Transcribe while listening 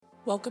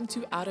Welcome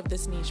to Out of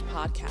This Niche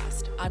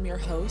podcast. I'm your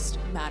host,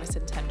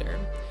 Madison Tender.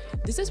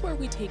 This is where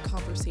we take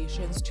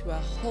conversations to a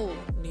whole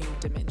new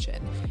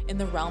dimension in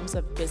the realms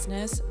of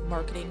business,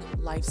 marketing,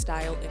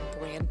 lifestyle, and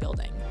brand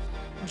building.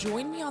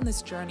 Join me on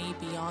this journey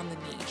beyond the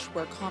niche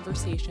where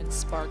conversations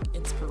spark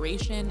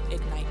inspiration,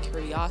 ignite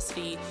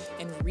curiosity,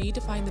 and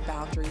redefine the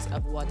boundaries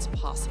of what's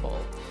possible.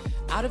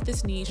 Out of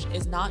This Niche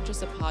is not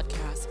just a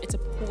podcast, it's a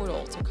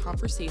portal to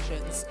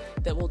conversations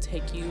that will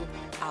take you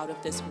out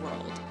of this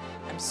world.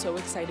 I'm so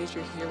excited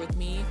you're here with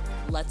me.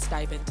 Let's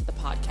dive into the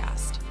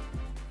podcast.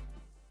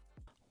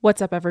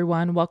 What's up,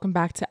 everyone? Welcome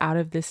back to Out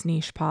of This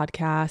Niche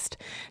podcast.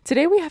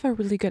 Today, we have a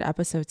really good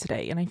episode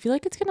today, and I feel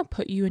like it's going to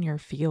put you in your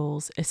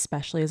feels,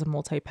 especially as a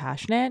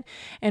multi-passionate,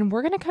 and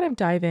we're going to kind of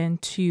dive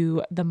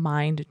into the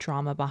mind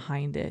drama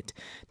behind it,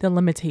 the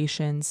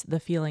limitations,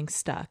 the feeling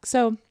stuck.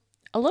 So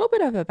a little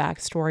bit of a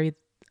backstory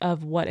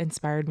of what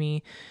inspired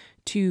me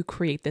to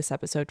create this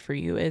episode for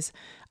you is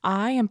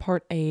I am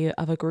part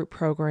of a group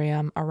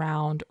program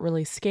around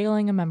really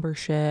scaling a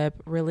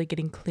membership, really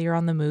getting clear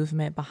on the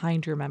movement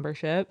behind your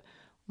membership.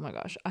 Oh my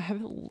gosh, I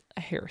have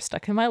a hair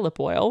stuck in my lip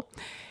oil,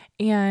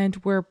 and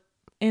we're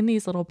in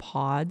these little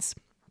pods.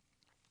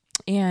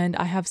 And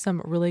I have some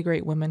really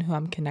great women who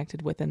I'm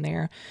connected with in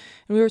there.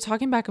 And we were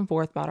talking back and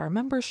forth about our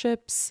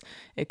memberships,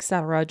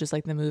 etc., just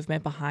like the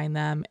movement behind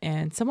them.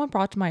 And someone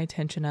brought to my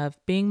attention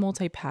of being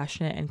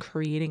multi-passionate and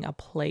creating a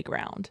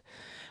playground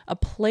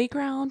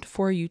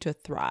for you to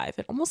thrive.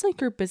 And almost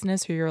like your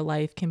business or your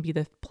life can be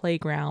the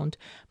playground,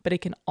 but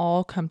it can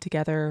all come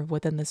together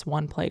within this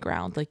one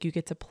playground. Like you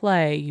get to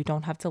play, you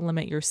don't have to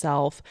limit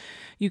yourself.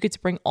 You get to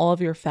bring all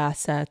of your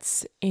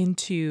facets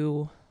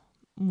into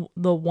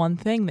the one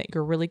thing that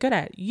you're really good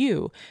at,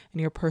 you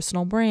and your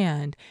personal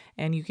brand,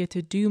 and you get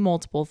to do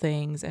multiple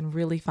things and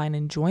really find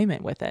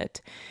enjoyment with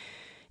it.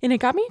 And it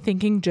got me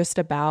thinking just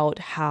about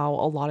how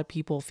a lot of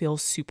people feel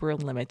super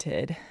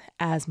limited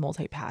as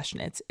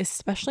multi-passionates,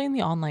 especially in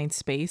the online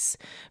space.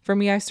 For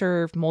me, I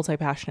serve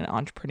multi-passionate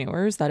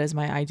entrepreneurs. That is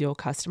my ideal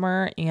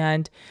customer.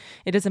 And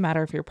it doesn't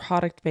matter if you're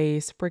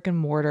product-based, brick and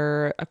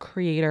mortar, a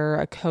creator,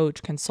 a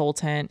coach,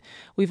 consultant.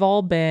 We've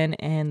all been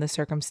in the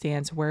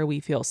circumstance where we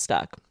feel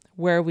stuck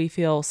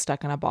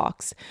in a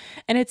box.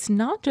 And it's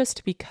not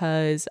just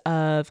because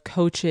of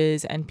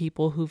coaches and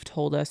people who've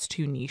told us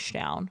to niche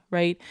down,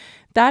 right?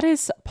 That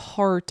is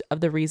part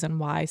of the reason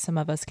why some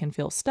of us can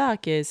feel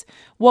stuck is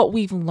what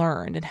we've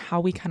learned and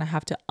how we kind of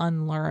have to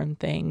unlearn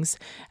things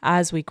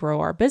as we grow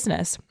our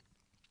business.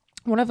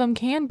 One of them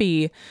can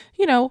be,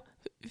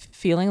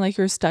 feeling like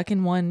you're stuck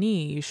in one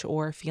niche,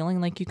 or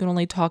feeling like you can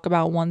only talk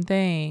about one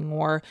thing,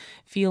 or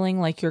feeling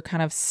like you're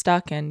kind of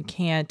stuck and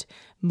can't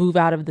move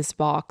out of this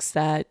box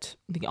that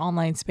the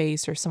online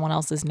space or someone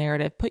else's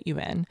narrative put you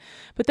in.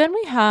 But then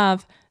we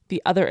have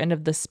the other end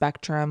of the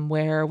spectrum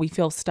where we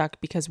feel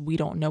stuck because we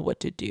don't know what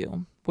to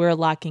do. We're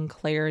lacking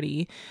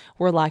clarity.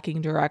 We're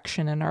lacking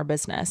direction in our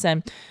business.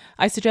 And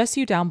I suggest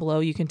you down below,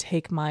 you can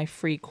take my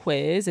free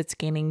quiz. It's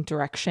Gaining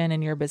Direction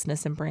in Your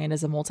Business and Brand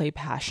as a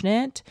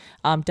Multi-Passionate.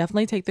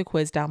 Definitely take the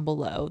quiz down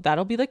below.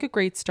 That'll be like a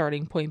great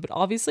starting point. But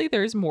obviously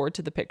there's more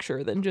to the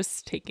picture than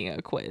just taking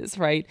a quiz,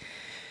 right?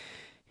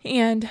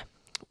 And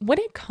when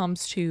it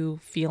comes to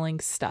feeling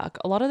stuck,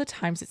 a lot of the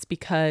times it's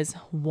because,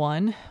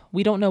 one,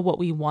 we don't know what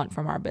we want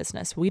from our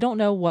business. We don't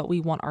know what we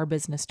want our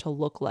business to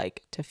look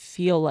like, to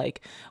feel like.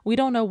 We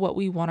don't know what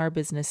we want our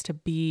business to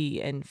be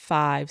in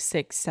 5,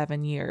 6,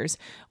 7 years.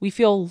 We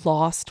feel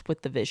lost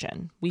with the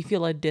vision. We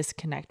feel a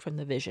disconnect from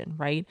the vision,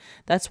 right?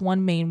 That's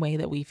one main way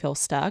that we feel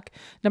stuck.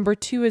 Number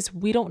 2 is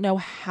we don't know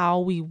how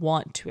we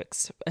want to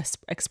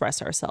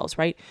express ourselves,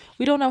 right?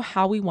 We don't know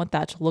how we want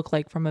that to look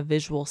like from a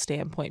visual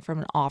standpoint, from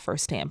an offer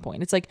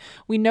standpoint. It's like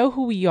we know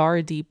who we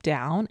are deep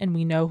down and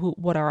we know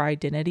what our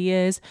identity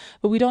is,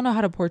 but we don't know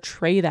how to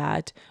portray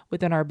that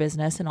within our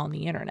business and on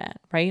the internet,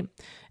 right?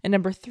 And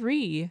number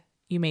 3,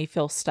 you may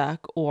feel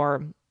stuck,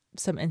 or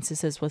some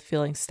instances with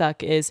feeling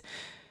stuck is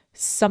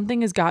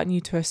something has gotten you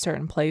to a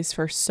certain place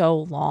for so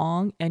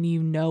long and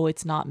you know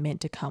it's not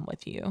meant to come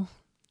with you.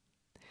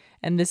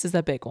 And this is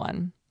a big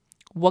one.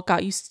 What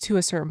got you to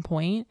a certain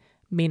point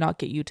may not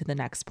get you to the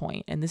next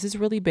point. And this is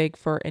really big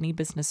for any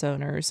business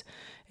owners,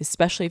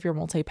 especially if you're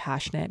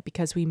multi-passionate,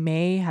 because we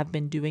may have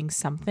been doing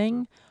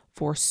something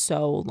for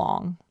so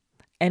long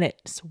and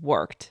it's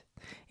worked.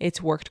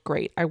 It's worked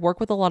great. I work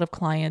with a lot of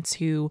clients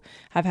who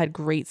have had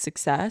great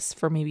success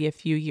for maybe a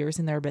few years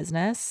in their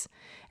business.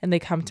 And they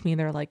come to me and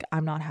they're like,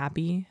 I'm not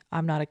happy.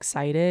 I'm not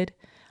excited.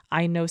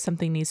 I know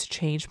something needs to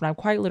change, but I'm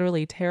quite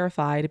literally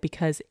terrified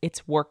because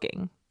it's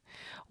working.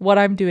 What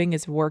I'm doing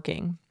is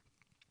working.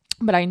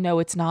 But I know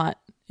it's not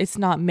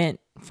meant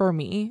for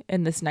me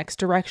in this next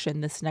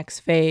direction, this next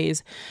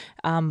phase,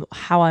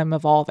 how I'm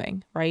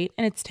evolving, right?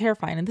 And it's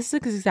terrifying. And this is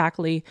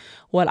exactly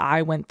what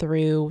I went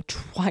through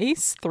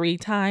 3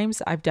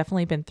 times. I've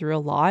definitely been through a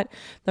lot.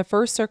 The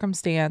first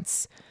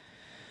circumstance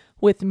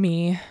with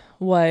me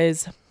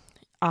was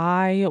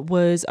I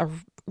was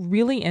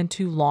really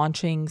into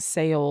launching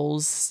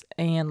sales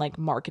and like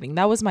marketing.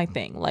 That was my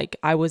thing. Like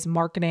I was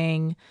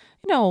marketing,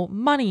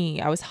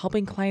 money. I was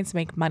helping clients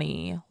make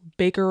money,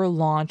 bigger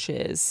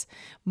launches,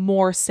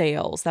 more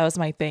sales. That was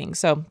my thing.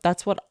 So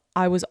that's what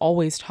I was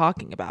always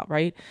talking about,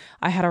 right?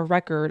 I had a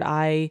record.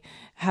 I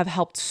have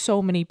helped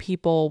so many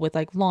people with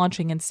like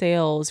launching and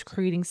sales,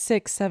 creating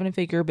 6-7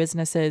 figure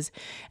businesses.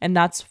 And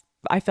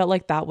I felt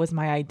like that was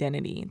my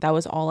identity. That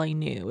was all I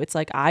knew. It's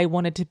like I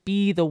wanted to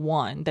be the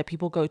one that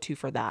people go to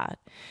for that.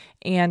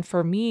 And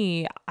for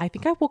me, I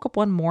think I woke up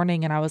one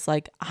morning and I was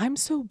like, I'm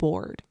so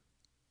bored.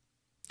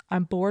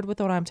 I'm bored with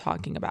what I'm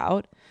talking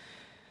about.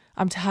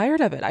 I'm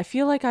tired of it. I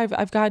feel like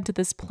I've gotten to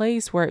this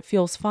place where it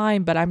feels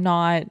fine, but I'm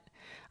not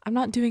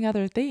doing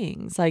other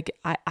things. Like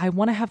I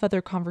want to have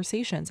other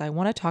conversations. I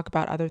want to talk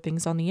about other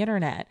things on the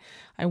internet.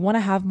 I want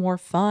to have more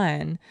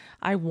fun.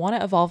 I want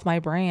to evolve my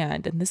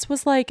brand. And this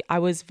was like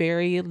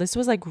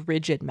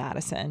rigid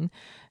Madison,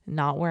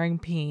 not wearing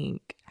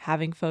pink,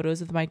 having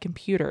photos of my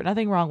computer.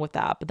 Nothing wrong with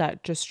that, but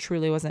that just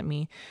truly wasn't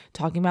me.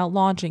 Talking about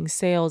launching,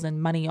 sales,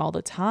 and money all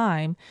the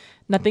time.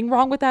 Nothing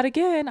wrong with that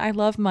again. I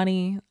love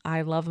money.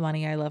 I love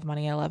money. I love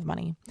money. I love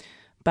money.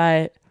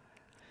 But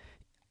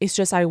it's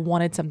just I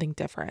wanted something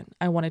different.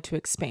 I wanted to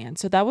expand.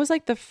 So that was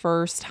like the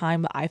first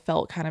time I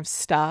felt kind of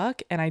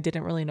stuck and I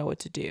didn't really know what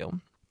to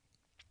do.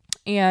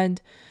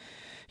 And,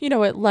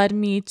 it led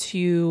me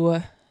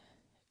to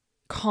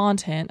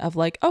content of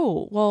like,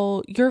 oh,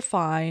 well, you're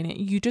fine.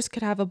 You just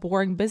could have a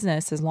boring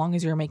business as long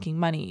as you're making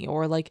money.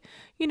 Or like,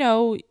 you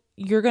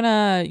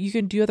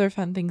can do other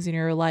fun things in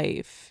your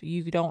life.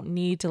 You don't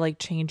need to like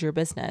change your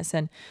business.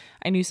 And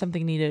I knew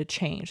something needed to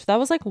change. So that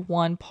was like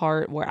one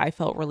part where I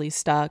felt really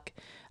stuck.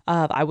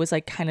 I was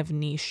like kind of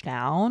niche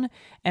down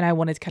and I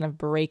wanted to kind of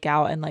break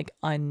out and like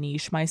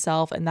unniche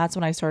myself. And that's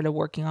when I started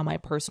working on my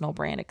personal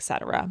brand,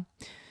 etc.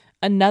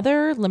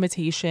 Another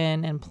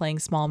limitation and playing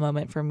small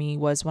moment for me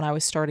was when I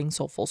was starting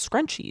Soulful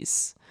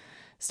Scrunchies.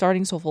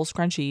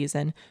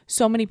 And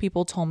so many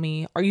people told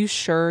me, are you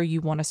sure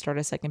you want to start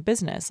a second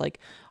business? Like,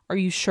 are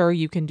you sure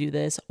you can do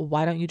this?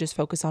 Why don't you just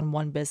focus on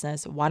one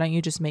business? Why don't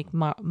you just make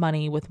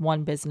money with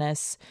one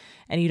business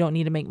and you don't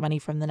need to make money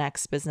from the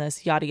next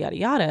business, yada, yada,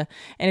 yada.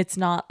 And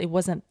it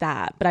wasn't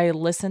that, but I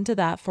listened to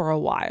that for a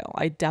while.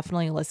 I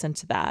definitely listened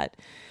to that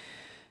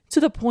to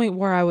the point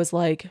where I was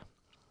like,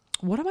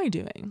 what am I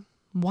doing?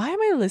 Why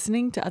am I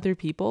listening to other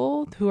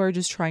people who are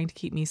just trying to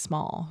keep me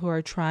small, who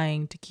are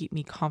trying to keep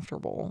me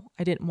comfortable?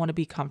 I didn't want to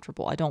be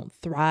comfortable. I don't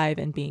thrive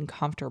in being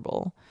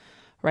comfortable,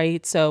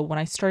 right? So when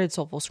I started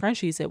Soulful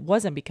Scrunchies, it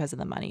wasn't because of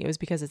the money. It was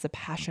because it's a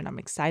passion. I'm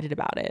excited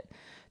about it.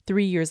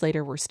 3 years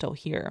later, we're still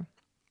here.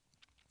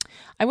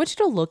 I want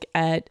you to look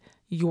at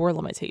your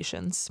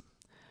limitations,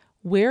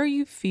 where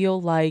you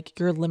feel like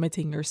you're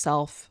limiting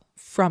yourself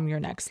from your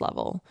next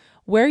level,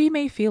 where you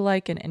may feel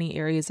like in any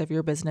areas of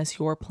your business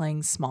you're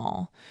playing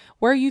small,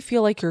 where you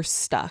feel like you're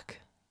stuck,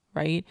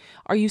 right?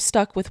 Are you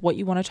stuck with what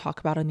you want to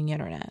talk about on the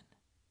internet?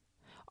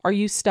 Are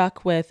you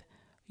stuck with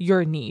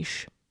your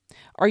niche?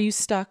 Are you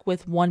stuck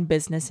with one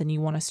business and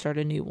you want to start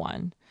a new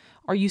one?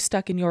 Are you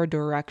stuck in your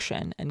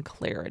direction and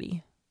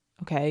clarity?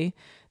 Okay.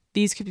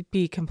 These could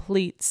be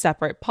complete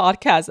separate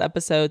podcast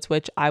episodes,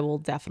 which I will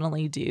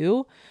definitely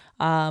do.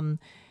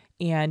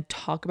 And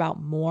talk about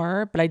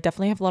more, but I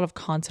definitely have a lot of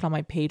content on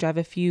my page. I have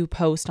a few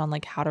posts on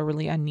like how to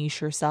really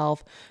unniche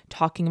yourself,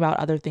 talking about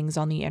other things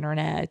on the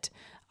internet,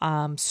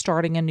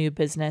 starting a new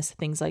business,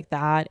 things like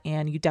that.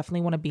 And you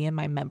definitely want to be in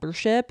my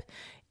membership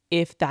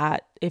if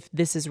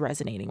this is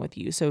resonating with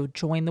you. So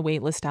join the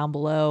waitlist down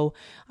below.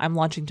 I'm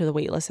launching to the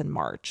waitlist in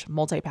March,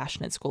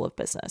 Multi-Passionate School of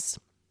Business.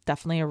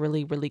 Definitely a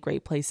really, really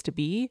great place to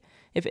be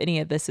if any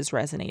of this has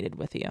resonated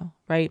with you,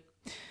 right?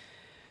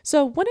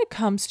 So when it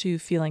comes to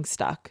feeling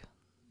stuck,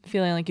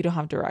 feeling like you don't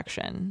have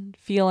direction,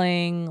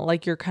 feeling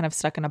like you're kind of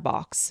stuck in a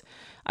box,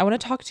 I want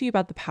to talk to you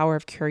about the power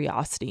of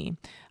curiosity.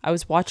 I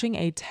was watching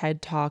a TED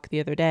Talk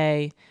the other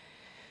day.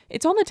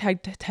 It's on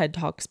the TED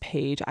Talks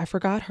page. I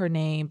forgot her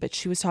name, but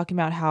she was talking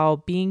about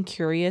how being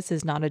curious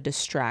is not a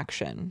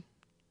distraction.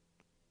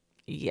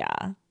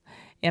 Yeah.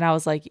 And I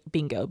was like,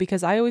 bingo,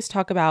 because I always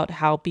talk about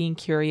how being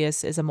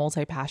curious is a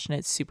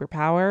multi-passionate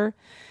superpower.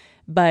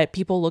 But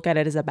people look at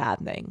it as a bad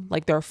thing.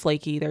 Like they're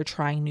flaky, they're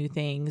trying new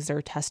things,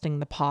 they're testing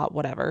the pot,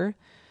 whatever.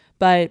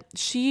 But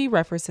she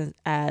references it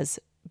as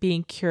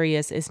being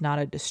curious is not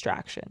a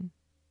distraction,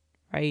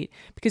 right?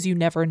 Because you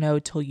never know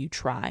till you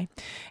try.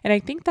 And I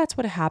think that's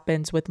what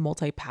happens with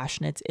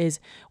multi-passionates is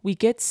we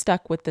get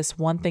stuck with this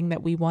one thing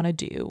that we want to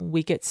do.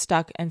 We get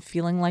stuck and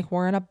feeling like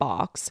we're in a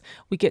box.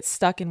 We get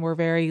stuck and we're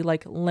very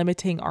like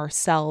limiting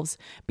ourselves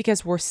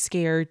because we're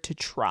scared to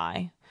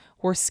try.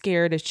 We're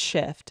scared to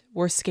shift.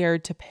 We're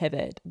scared to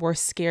pivot. We're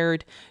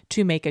scared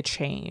to make a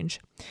change.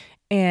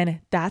 And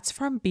that's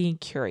from being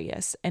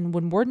curious. And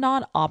when we're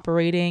not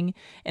operating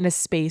in a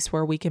space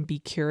where we can be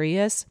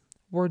curious,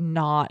 we're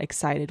not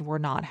excited. We're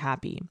not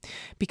happy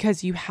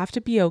because you have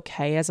to be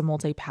okay as a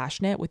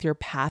multi-passionate with your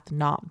path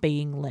not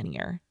being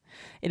linear.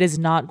 It is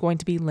not going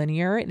to be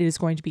linear. It is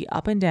going to be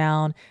up and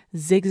down,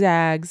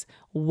 zigzags,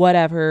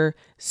 whatever,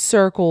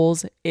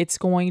 circles. It's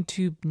going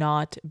to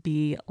not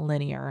be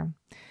linear.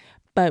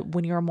 But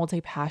when you're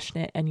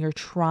multi-passionate and you're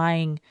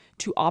trying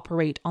to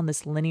operate on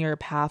this linear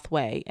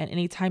pathway, and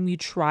anytime you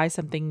try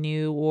something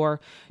new or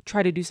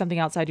try to do something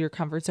outside your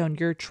comfort zone,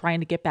 you're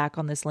trying to get back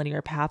on this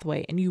linear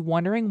pathway and you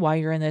wondering why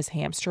you're in this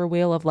hamster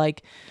wheel of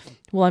like,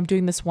 well, I'm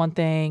doing this one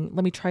thing.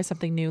 Let me try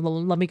something new.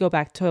 Let me go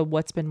back to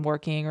what's been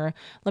working, or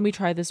let me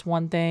try this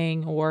one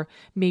thing, or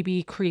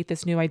maybe create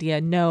this new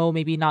idea. No,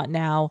 maybe not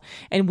now.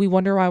 And we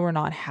wonder why we're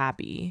not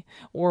happy,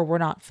 or we're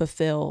not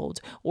fulfilled,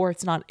 or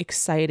it's not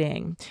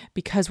exciting,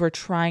 because we're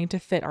trying to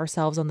fit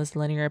ourselves on this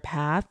linear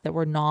path that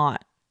we're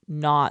not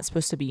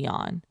supposed to be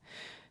on.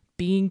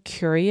 Being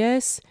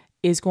curious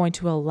is going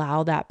to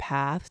allow that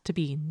path to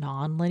be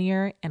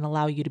non-linear and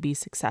allow you to be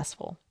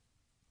successful,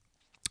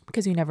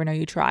 because you never know,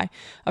 you try.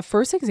 A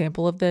first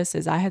example of this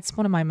is I had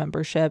someone in my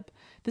membership.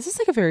 This is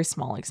like a very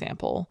small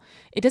example.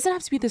 It doesn't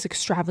have to be this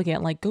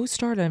extravagant, like go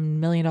start $1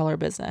 million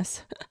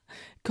business.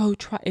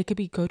 It could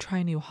be go try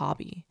a new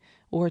hobby,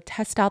 or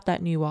test out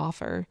that new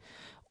offer,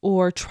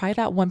 or try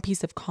that one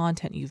piece of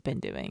content you've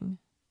been doing.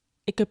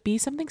 It could be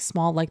something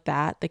small like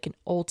that can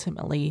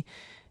ultimately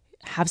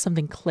have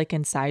something click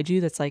inside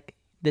you that's like,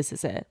 this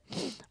is it.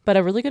 But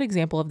a really good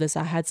example of this,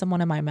 I had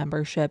someone in my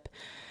membership.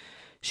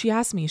 She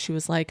asked me, she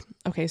was like,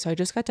 okay, so I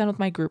just got done with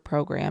my group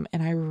program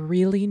and I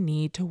really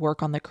need to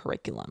work on the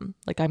curriculum.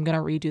 Like I'm going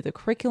to redo the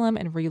curriculum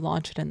and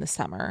relaunch it in the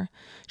summer.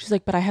 She's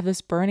like, but I have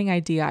this burning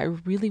idea. I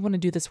really want to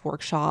do this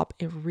workshop.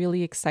 It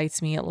really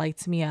excites me. It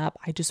lights me up.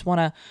 I just want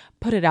to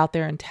put it out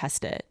there and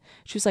test it.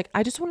 She was like,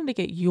 I just wanted to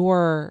get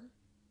your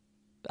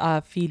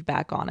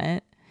feedback on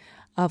it.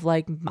 Of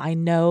like, I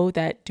know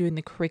that doing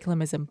the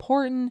curriculum is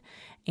important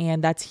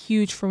and that's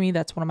huge for me.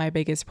 That's one of my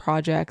biggest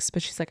projects.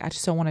 But she's like, I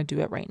just don't want to do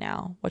it right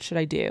now. What should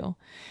I do?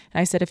 And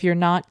I said, if you're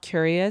not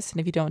curious and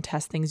if you don't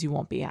test things, you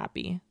won't be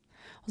happy.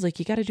 I was like,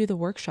 you got to do the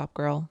workshop,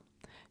 girl.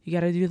 You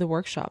got to do the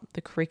workshop.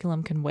 The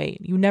curriculum can wait.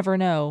 You never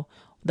know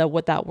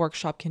what that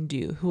workshop can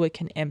do, who it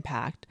can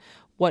impact,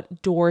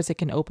 what doors it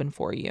can open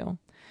for you.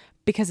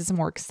 Because it's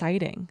more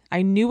exciting.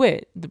 I knew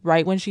it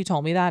right when she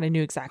told me that. I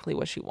knew exactly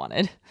what she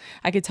wanted.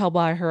 I could tell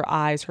by her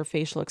eyes, her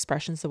facial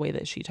expressions, the way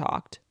that she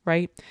talked,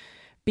 right?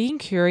 Being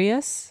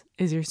curious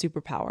is your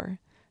superpower.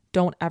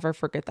 Don't ever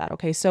forget that,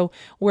 okay? So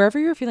wherever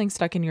you're feeling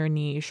stuck in your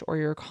niche or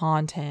your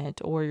content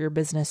or your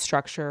business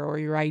structure or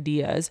your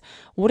ideas,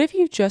 what if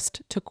you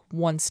just took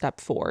one step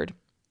forward,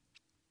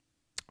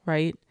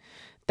 right?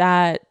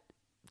 That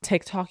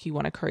TikTok you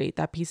want to create,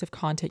 that piece of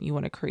content you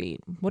want to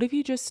create, what if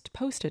you just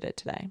posted it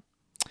today?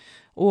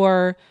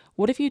 Or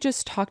what if you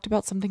just talked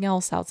about something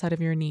else outside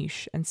of your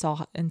niche and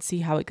see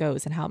how it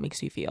goes and how it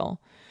makes you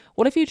feel?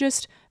 What if you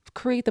just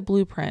create the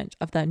blueprint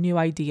of that new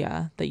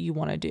idea that you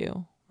want to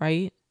do,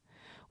 right?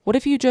 What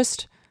if you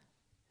just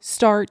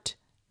start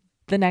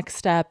the next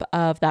step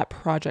of that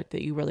project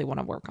that you really want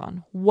to work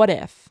on? What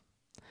if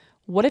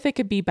it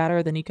could be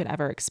better than you could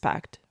ever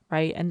expect,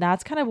 right? And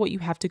that's kind of what you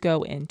have to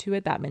go into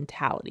it, that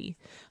mentality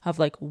of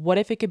like, what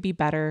if it could be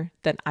better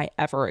than I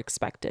ever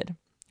expected?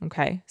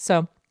 Okay.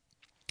 So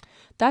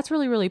that's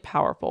really, really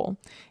powerful.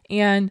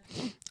 And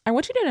I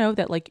want you to know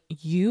that like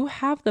you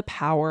have the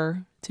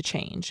power to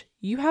change.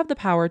 You have the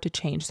power to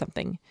change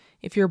something.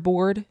 If you're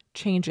bored,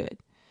 change it.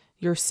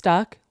 You're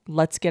stuck,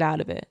 let's get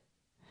out of it.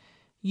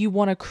 You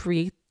want to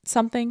create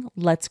something,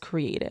 let's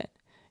create it.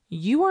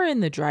 You are in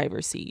the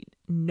driver's seat,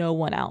 no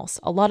one else.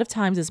 A lot of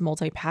times as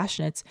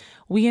multi-passionates,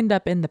 we end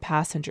up in the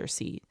passenger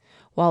seat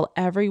while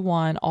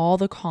everyone, all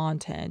the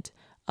content,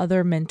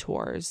 other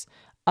mentors,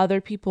 other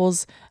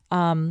people's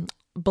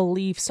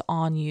beliefs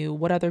on you,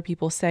 what other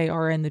people say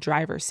are in the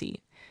driver's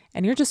seat.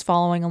 And you're just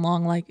following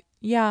along like,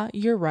 yeah,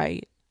 you're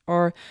right.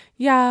 Or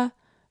yeah,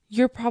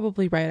 you're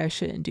probably right. I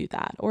shouldn't do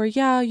that. Or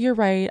yeah, you're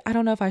right. I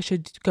don't know if I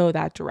should go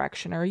that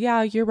direction. Or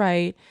yeah, you're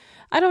right.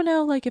 I don't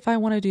know like if I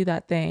want to do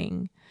that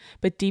thing.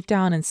 But deep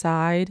down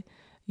inside,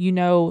 you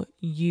know,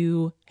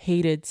 you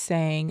hated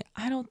saying,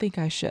 I don't think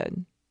I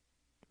should.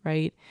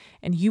 Right?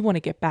 And you want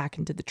to get back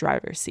into the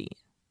driver's seat.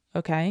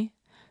 Okay?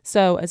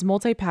 So as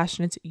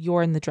multi-passionates,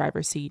 you're in the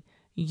driver's seat.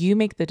 You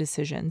make the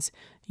decisions.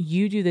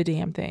 You do the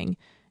damn thing.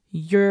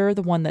 You're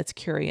the one that's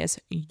curious.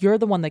 You're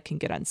the one that can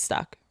get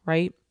unstuck,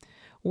 right?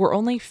 We're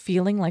only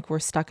feeling like we're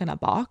stuck in a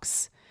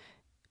box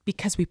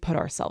because we put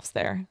ourselves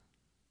there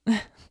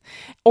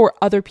or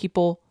other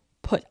people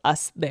put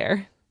us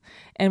there.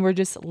 And we're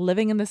just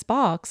living in this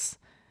box,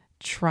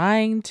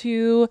 trying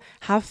to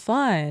have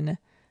fun,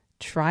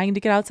 trying to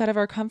get outside of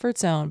our comfort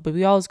zone. But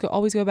we always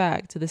go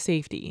back to the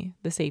safety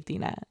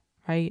net,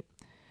 right?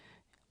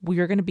 We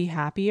are going to be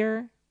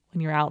happier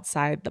when you're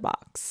outside the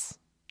box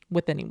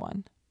with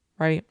anyone,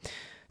 right?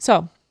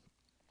 So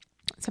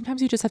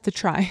sometimes you just have to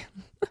try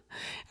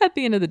at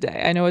the end of the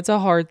day. I know it's a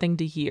hard thing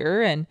to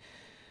hear,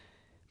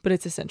 but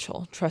it's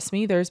essential. Trust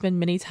me, there's been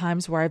many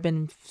times where I've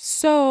been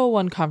so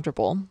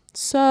uncomfortable,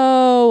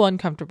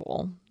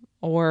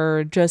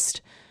 or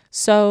just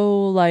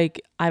so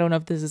like, I don't know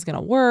if this is going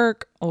to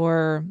work,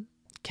 or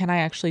can I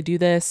actually do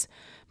this?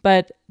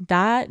 But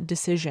that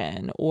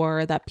decision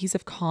or that piece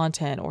of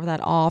content or that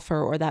offer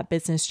or that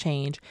business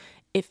change,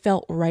 it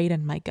felt right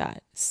in my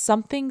gut.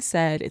 Something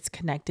said it's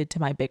connected to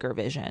my bigger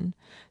vision.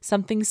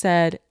 Something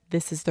said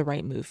this is the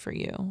right move for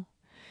you.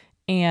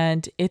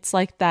 And it's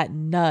like that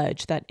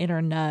nudge, that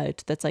inner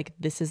nudge that's like,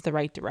 this is the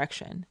right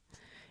direction.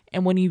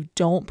 And when you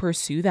don't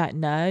pursue that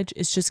nudge,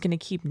 it's just going to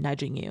keep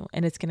nudging you,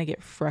 and it's going to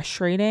get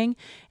frustrating,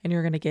 and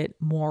you're going to get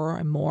more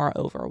and more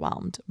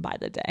overwhelmed by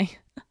the day,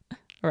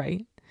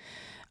 right?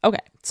 Okay,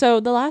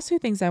 so the last two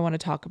things I want to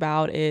talk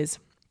about is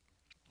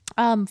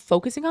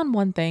focusing on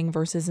one thing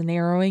versus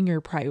narrowing your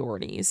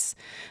priorities.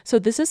 So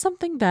this is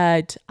something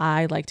that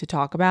I like to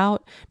talk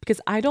about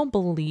because I don't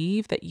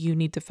believe that you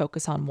need to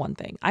focus on one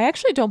thing. I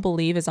actually don't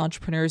believe as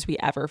entrepreneurs we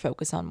ever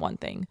focus on one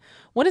thing.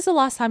 When is the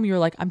last time you were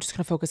like, I'm just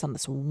going to focus on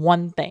this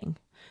one thing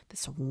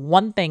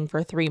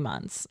for 3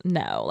 months?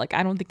 No, like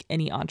I don't think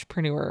any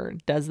entrepreneur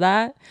does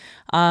that.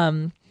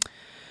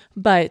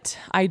 But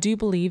I do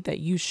believe that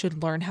you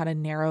should learn how to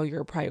narrow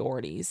your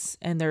priorities,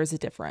 and there's a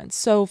difference.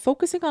 So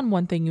focusing on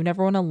one thing, you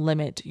never want to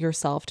limit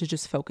yourself to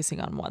just focusing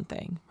on one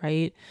thing,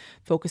 right?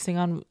 Focusing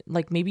on,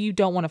 like, maybe you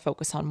don't want to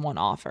focus on one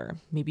offer.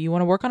 Maybe you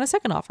want to work on a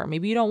second offer.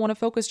 Maybe you don't want to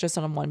focus just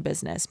on one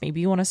business.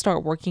 Maybe you want to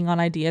start working on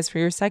ideas for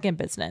your second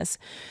business.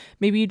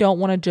 Maybe you don't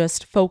want to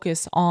just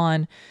focus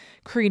on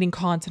creating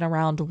content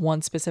around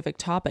one specific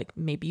topic.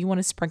 Maybe you want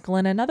to sprinkle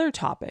in another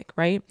topic,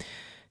 right?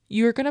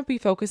 You're going to be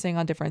focusing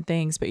on different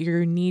things, but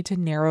you need to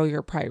narrow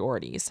your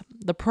priorities.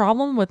 The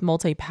problem with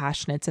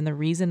multi-passionates and the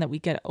reason that we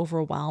get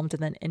overwhelmed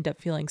and then end up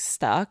feeling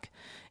stuck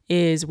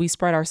is we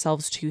spread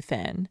ourselves too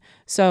thin.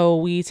 So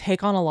we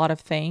take on a lot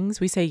of things.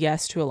 We say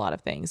yes to a lot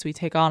of things. We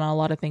take on a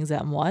lot of things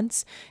at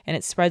once, and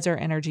it spreads our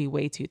energy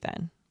way too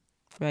thin,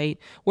 right?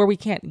 Where we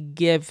can't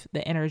give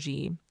the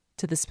energy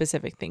to the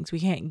specific things.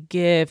 We can't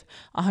give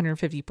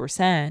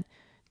 150%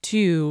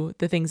 to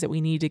the things that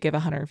we need to give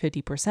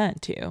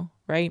 150% to,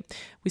 right?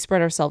 We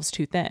spread ourselves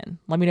too thin.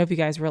 Let me know if you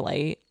guys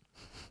relate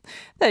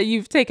that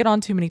you've taken on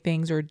too many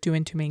things or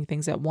doing too many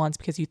things at once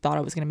because you thought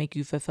it was going to make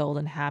you fulfilled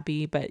and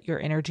happy, but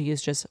your energy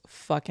is just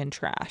fucking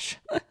trash.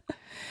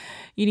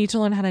 You need to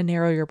learn how to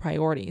narrow your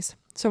priorities.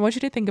 So I want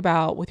you to think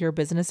about with your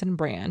business and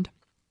brand,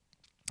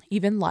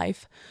 even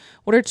life,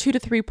 what are 2 to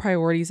 3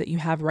 priorities that you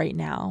have right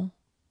now?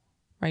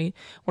 Right?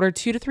 What are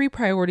 2 to 3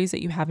 priorities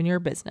that you have in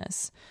your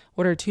business?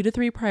 What are 2 to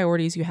 3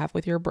 priorities you have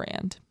with your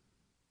brand?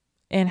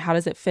 And how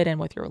does it fit in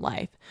with your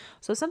life?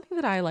 So something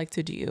that I like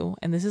to do,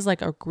 and this is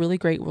like a really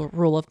great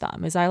rule of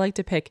thumb, is I like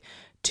to pick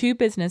 2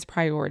 business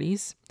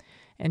priorities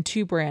and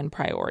 2 brand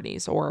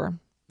priorities or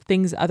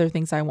other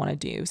things I want to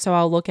do. So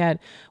I'll look at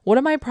what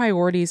are my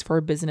priorities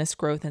for business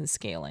growth and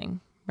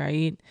scaling,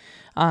 right?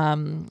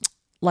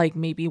 Like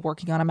maybe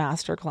working on a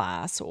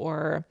masterclass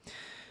or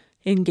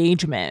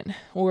engagement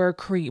or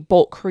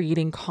bulk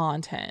creating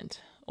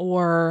content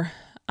or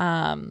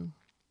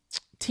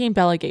team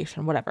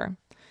delegation, whatever.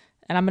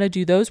 And I'm going to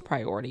do those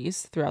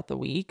priorities throughout the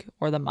week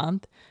or the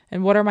month.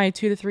 And what are my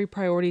 2 to 3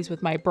 priorities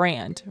with my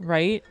brand,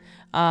 right?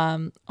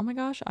 Oh my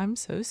gosh, I'm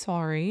so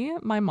sorry.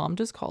 My mom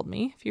just called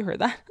me, if you heard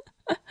that.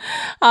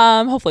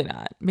 Hopefully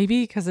not.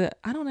 Maybe because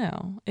I don't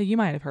know. You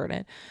might have heard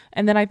it.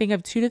 And then I think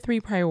of 2 to 3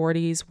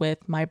 priorities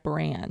with my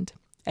brand.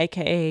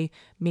 AKA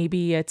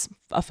maybe it's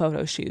a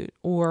photo shoot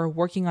or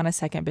working on a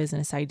second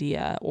business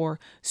idea or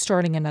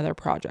starting another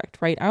project,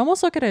 right? I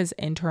almost look at it as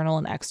internal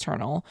and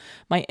external.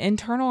 My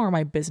internal are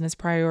my business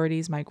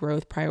priorities, my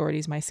growth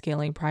priorities, my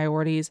scaling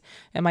priorities,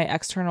 and my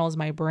external is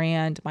my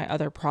brand, my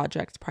other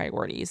project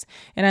priorities.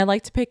 And I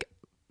like to pick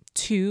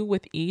 2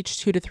 with each,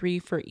 2 to 3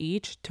 for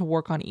each to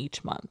work on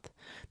each month.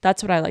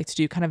 That's what I like to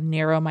do, kind of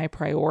narrow my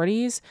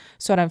priorities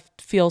so I don't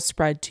feel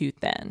spread too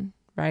thin.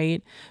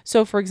 Right?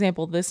 So for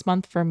example, this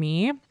month for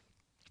me,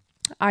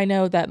 I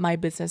know that my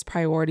business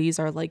priorities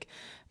are like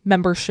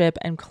membership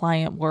and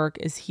client work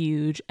is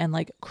huge, and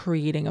like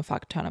creating a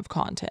fuck ton of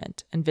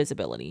content and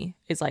visibility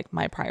is like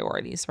my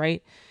priorities,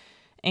 right?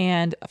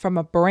 And from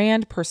a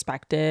brand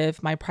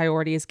perspective, my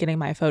priority is getting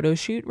my photo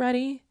shoot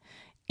ready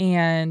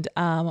and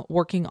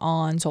working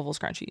on Soulful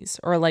Scrunchies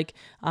or like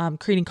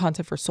creating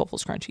content for Soulful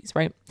Scrunchies,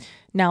 right?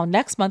 Now,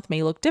 next month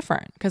may look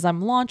different because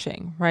I'm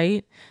launching,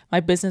 right? My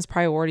business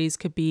priorities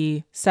could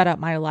be set up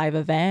my live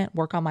event,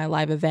 work on my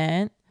live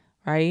event,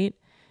 right?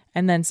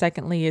 And then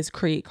secondly is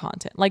create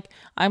content. Like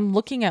I'm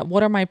looking at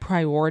what are my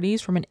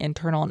priorities from an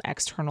internal and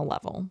external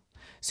level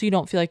so you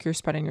don't feel like you're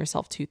spreading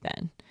yourself too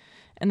thin.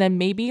 And then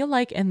maybe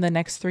like in the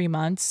next 3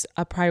 months,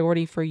 a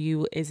priority for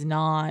you is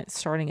not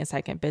starting a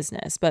second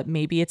business, but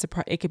maybe it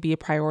could be a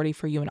priority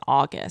for you in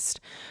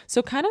August.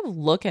 So kind of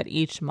look at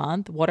each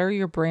month. What are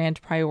your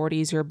brand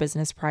priorities, your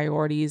business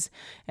priorities,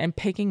 and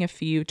picking a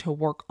few to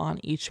work on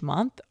each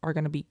month are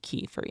going to be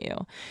key for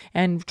you.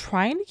 And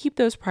trying to keep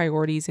those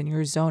priorities in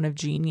your zone of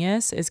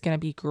genius is going to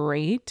be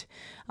great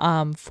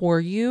for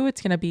you.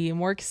 It's going to be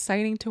more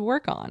exciting to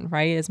work on,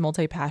 right? As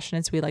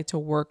multi-passionates, we like to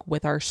work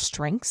with our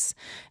strengths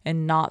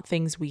and not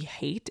things we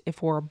hate.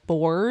 If we're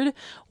bored,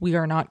 we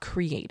are not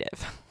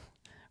creative.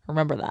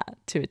 Remember that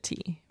to a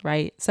T,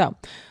 right? So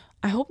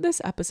I hope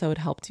this episode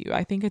helped you.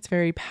 I think it's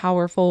very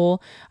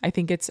powerful. I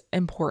think it's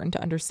important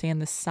to understand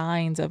the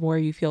signs of where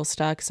you feel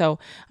stuck. So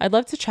I'd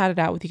love to chat it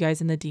out with you guys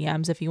in the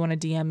DMs. If you want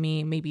to DM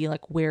me, maybe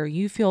like where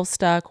you feel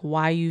stuck,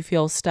 why you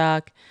feel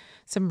stuck,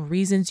 some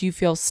reasons you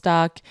feel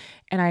stuck.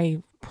 And I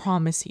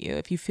promise you,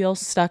 if you feel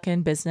stuck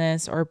in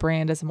business or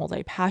brand as a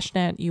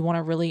multi-passionate, you want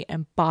to really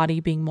embody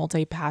being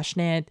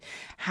multi-passionate,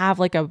 have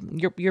like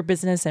your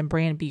business and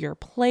brand be your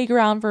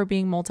playground for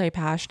being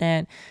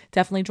multi-passionate,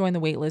 definitely join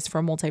the waitlist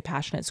for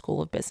Multi-Passionate School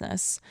of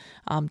Business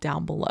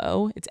down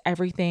below. It's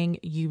everything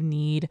you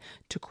need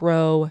to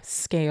grow,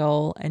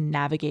 scale, and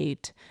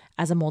navigate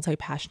as a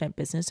multi-passionate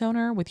business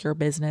owner with your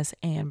business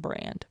and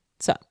brand.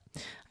 So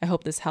I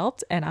hope this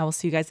helped, and I will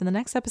see you guys in the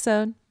next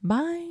episode.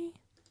 Bye.